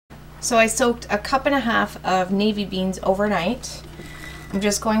So I soaked a cup and a half of navy beans overnight. I'm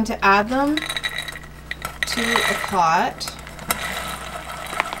just going to add them to a pot.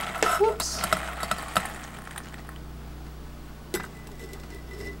 Whoops.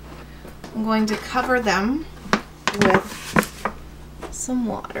 I'm going to cover them with some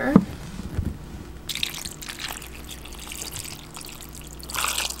water.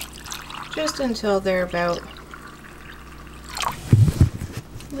 Just until they're about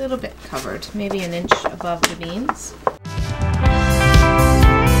a little bit covered, maybe an inch above the beans.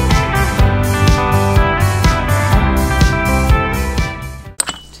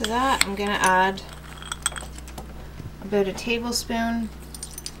 To that, I'm going to add about a tablespoon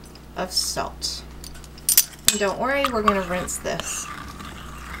of salt. And don't worry, we're going to rinse this.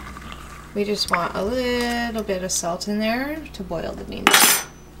 We just want a little bit of salt in there to boil the beans.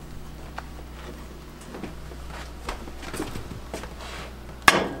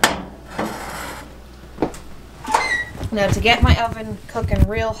 Now to get my oven cooking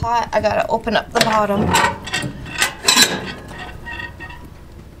real hot, I gotta open up the bottom.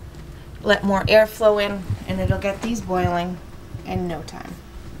 Let more air flow in and it'll get these boiling in no time.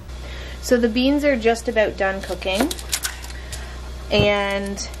 So the beans are just about done cooking.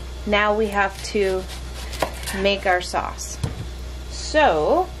 And now we have to make our sauce.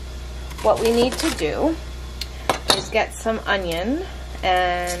 So what we need to do is get some onion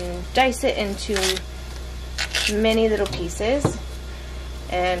and dice it into many little pieces.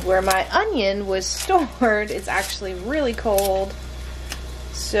 And where my onion was stored, it's actually really cold,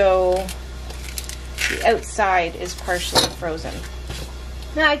 so the outside is partially frozen.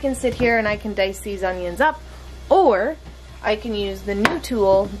 Now I can sit here and I can dice these onions up, or I can use the new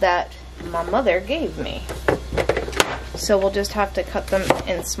tool that my mother gave me. So we'll just have to cut them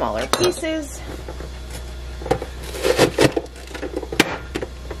in smaller pieces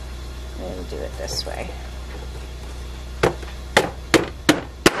and do it this way.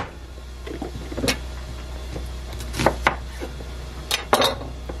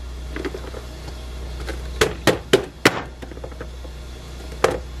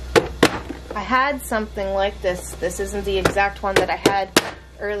 I had something like this. This isn't the exact one that I had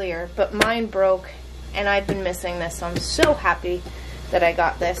earlier, but mine broke and I've been missing this, so I'm so happy that I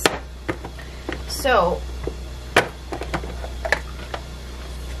got this. So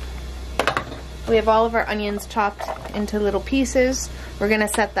we have all of our onions chopped into little pieces. We're gonna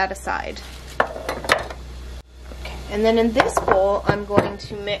set that aside. Okay. And then in this bowl, I'm going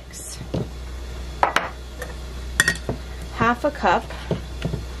to mix half a cup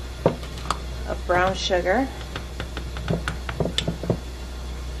of brown sugar,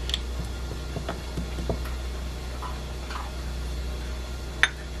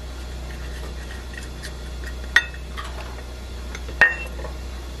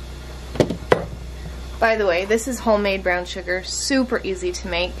 by the way, this is homemade brown sugar, super easy to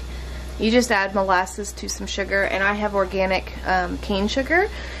make. You just add molasses to some sugar, and I have organic cane sugar,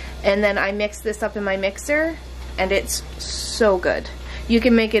 and then I mix this up in my mixer and it's so good. You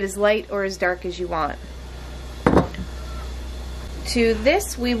can make it as light or as dark as you want. To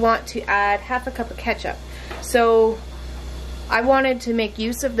this, we want to add half a cup of ketchup. So I wanted to make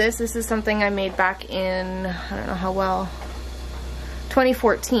use of this. This is something I made back in, I don't know how well,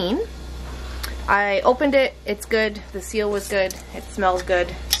 2014. I opened it, it's good, the seal was good, it smells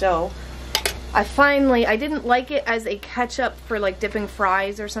good. So I didn't like it as a ketchup for like dipping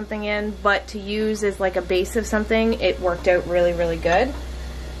fries or something in, but to use as like a base of something, it worked out really, really good.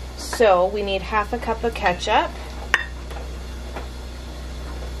 So we need half a cup of ketchup.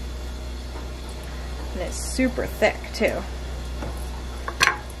 And it's super thick too.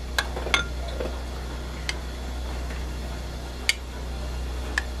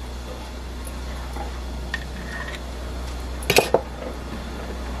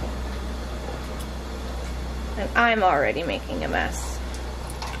 And I'm already making a mess.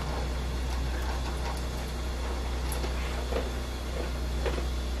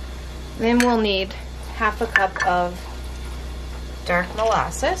 Then we'll need half a cup of dark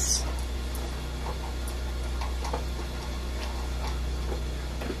molasses.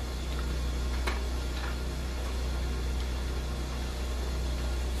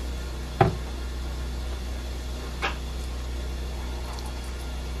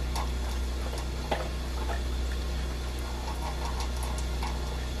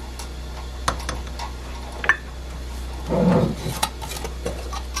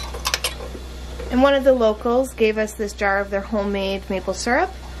 And one of the locals gave us this jar of their homemade maple syrup.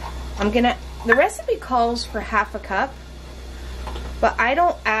 The recipe calls for half a cup, but I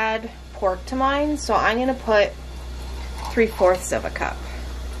don't add pork to mine, so I'm gonna put 3/4 of a cup.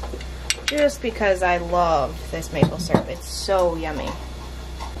 just because I love this maple syrup. It's so yummy.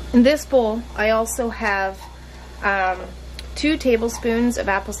 In this bowl, I also have 2 tablespoons of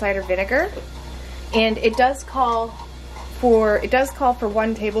apple cider vinegar, and it does call for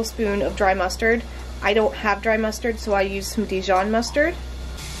 1 tablespoon of dry mustard. I don't have dry mustard, so I use some Dijon mustard.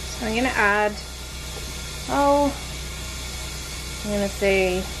 So I'm gonna add, I'm gonna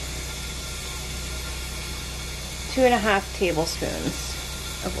say 2.5 tablespoons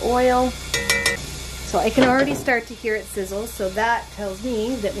of oil. So I can already start to hear it sizzle, so that tells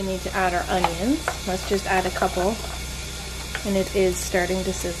me that we need to add our onions. Let's just add a couple, and it is starting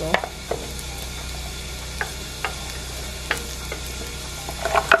to sizzle.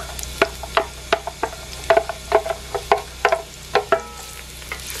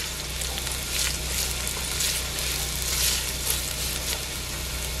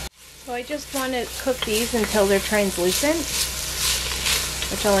 So I just want to cook these until they're translucent,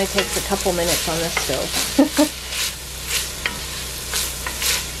 which only takes a couple minutes on this stove.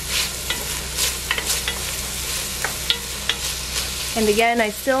 And again, I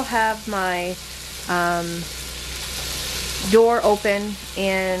still have my door open,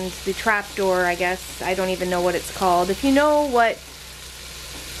 and the trap door, I guess, I don't even know what it's called. If you know what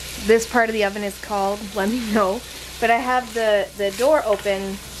this part of the oven is called, let me know. But I have the door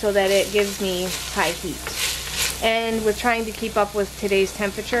open so that it gives me high heat. And with trying to keep up with today's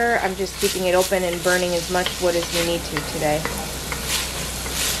temperature, I'm just keeping it open and burning as much wood as we need to today.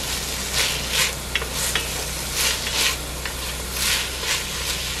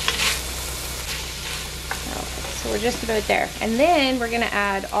 Okay, so we're just about there. And then we're gonna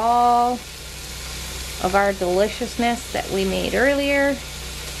add all of our deliciousness that we made earlier.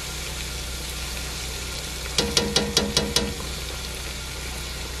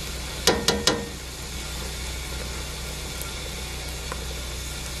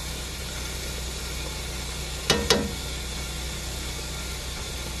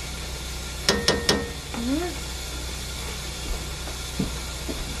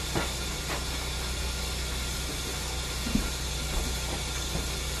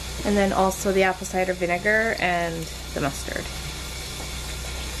 And then also the apple cider vinegar and the mustard.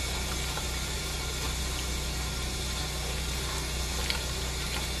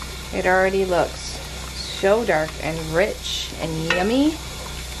 It already looks so dark and rich and yummy.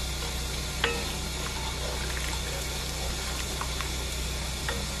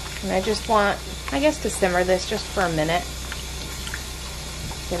 And I just want, I guess, to simmer this just for a minute.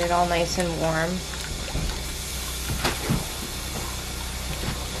 Get it all nice and warm.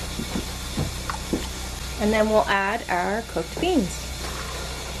 And then we'll add our cooked beans.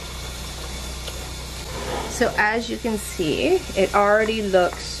 So as you can see, it already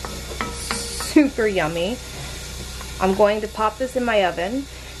looks super yummy. I'm going to pop this in my oven.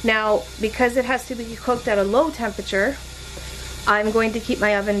 Now, because it has to be cooked at a low temperature, I'm going to keep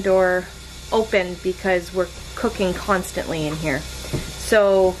my oven door open because we're cooking constantly in here.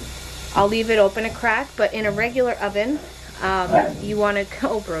 So I'll leave it open a crack, but in a regular oven, you want to,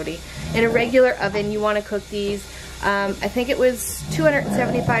 oh Brody, in a regular oven you want to cook these, I think it was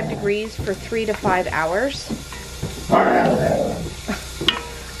 275 degrees for 3 to 5 hours.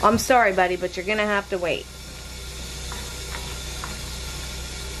 I'm sorry buddy, but you're gonna have to wait.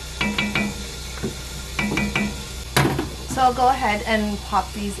 So I'll go ahead and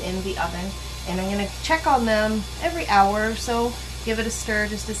pop these in the oven, and I'm gonna check on them every hour or so, give it a stir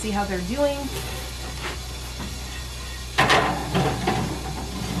just to see how they're doing.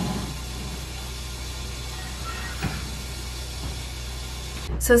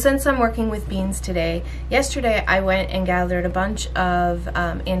 So since I'm working with beans today, yesterday I went and gathered a bunch of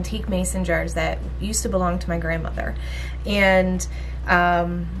antique mason jars that used to belong to my grandmother. And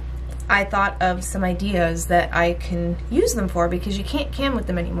I thought of some ideas that I can use them for, because you can't can with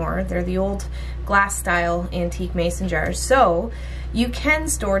them anymore. They're the old glass style antique mason jars. So you can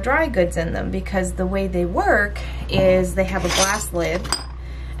store dry goods in them, because the way they work is they have a glass lid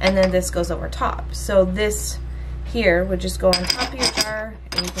and then this goes over top. So this here would just go on top of your jar,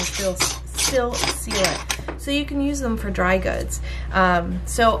 and you can still seal it. So you can use them for dry goods.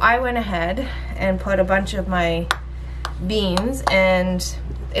 So I went ahead and put a bunch of my beans, and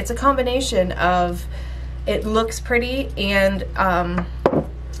it's a combination of, it looks pretty and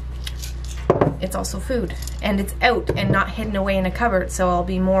it's also food, and it's out and not hidden away in a cupboard, so I'll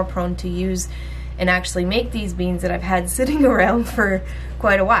be more prone to use and actually make these beans that I've had sitting around for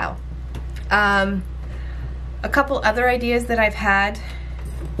quite a while. A couple other ideas that I've had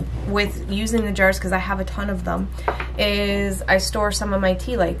with using the jars, because I have a ton of them, is I store some of my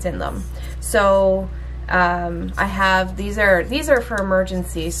tea lights in them. So I have, these are for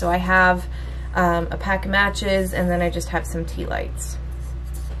emergency, so I have a pack of matches, and then I just have some tea lights.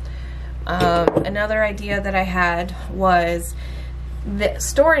 Another idea that I had was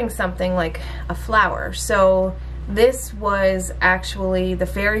storing something like a flower. So this was actually the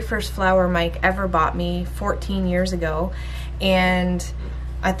very first flower Mike ever bought me 14 years ago, and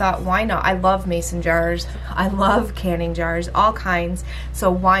I thought, why not? I love mason jars, I love canning jars, all kinds,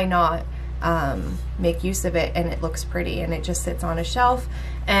 so why not make use of it? And it looks pretty, and it just sits on a shelf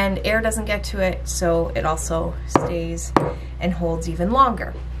and air doesn't get to it, so it also stays and holds even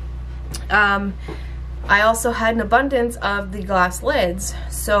longer. I also had an abundance of the glass lids,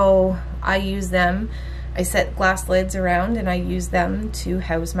 so I use them. I set glass lids around and I use them to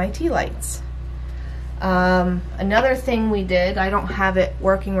house my tea lights. Another thing we did, I don't have it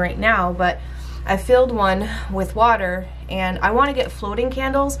working right now, but I filled one with water, and I want to get floating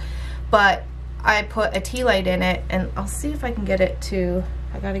candles, but I put a tea light in it, and I'll see if I can get it to,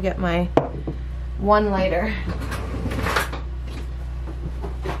 I gotta get my one lighter.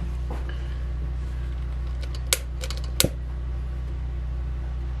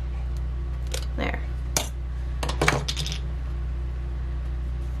 There.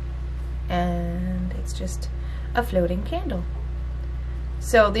 And it's just a floating candle.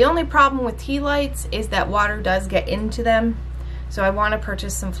 So the only problem with tea lights is that water does get into them. So I want to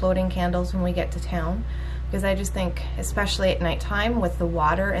purchase some floating candles when we get to town, because I just think, especially at nighttime with the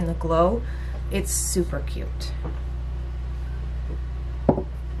water and the glow, it's super cute.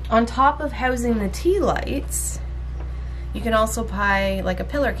 On top of housing the tea lights, you can also buy like a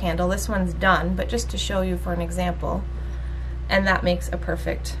pillar candle. This one's done, but just to show you for an example, and that makes a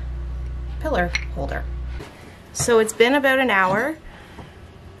perfect pillar holder. So it's been about an hour,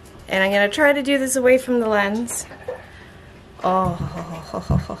 and I'm gonna try to do this away from the lens.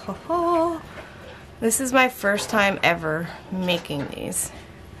 Oh, this is my first time ever making these.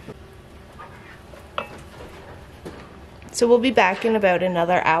 So we'll be back in about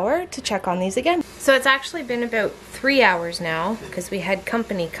another hour to check on these again. So it's actually been about 3 hours now, because we had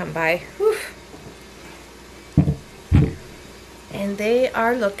company come by. Whew. And they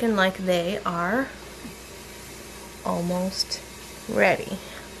are looking like they are almost ready.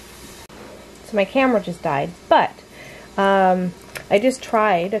 So my camera just died, but I just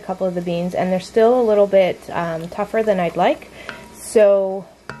tried a couple of the beans, and they're still a little bit tougher than I'd like. So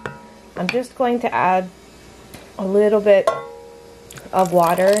I'm just going to add a little bit of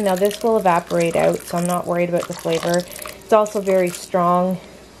water. Now this will evaporate out, so I'm not worried about the flavor. It's also very strong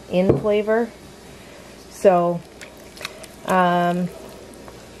in flavor. So, but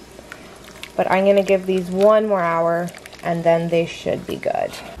I'm going to give these one more hour, and then they should be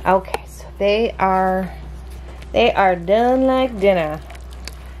good. Okay, so they are done like dinner.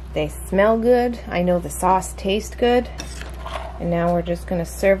 They smell good. I know the sauce tastes good. And now we're just going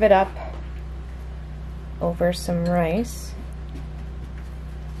to serve it up over some rice.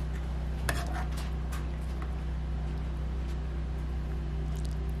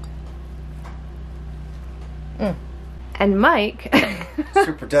 And Mike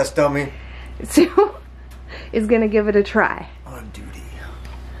Super test dummy is going to give it a try. on duty.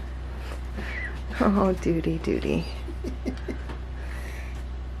 Oh, duty.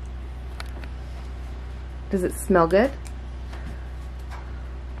 Does it smell good?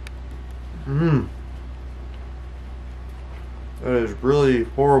 That is really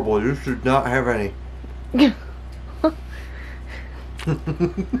horrible. You should not have any.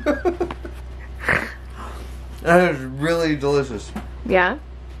 That is really delicious. Yeah?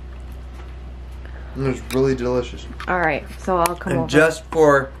 It's really delicious. Alright, so I'll come over. And just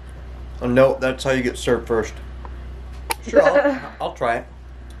for a note, that's how you get served first. Sure, I'll try it.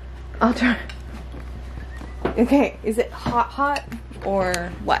 I'll try. Okay, is it hot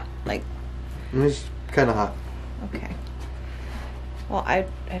or what? Like, It's kind of hot. okay. Well, I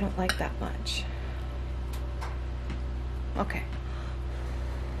don't like that much. Okay.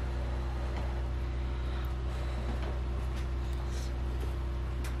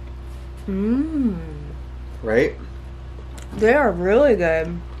 Right? They are really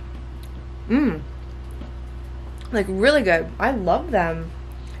good. Like, really good. I love them.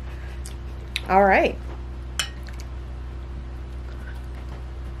 Alright.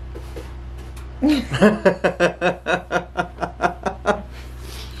 We've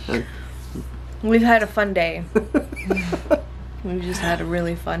had a fun day. We've just had a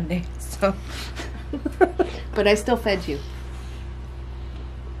really fun day, so. But I still fed you.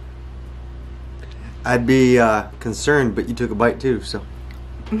 I'd be concerned, but you took a bite too, so.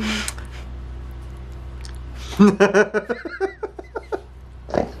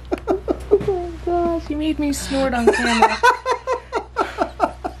 Oh gosh, He made me snort on camera.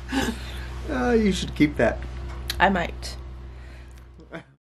 You should keep that. I might.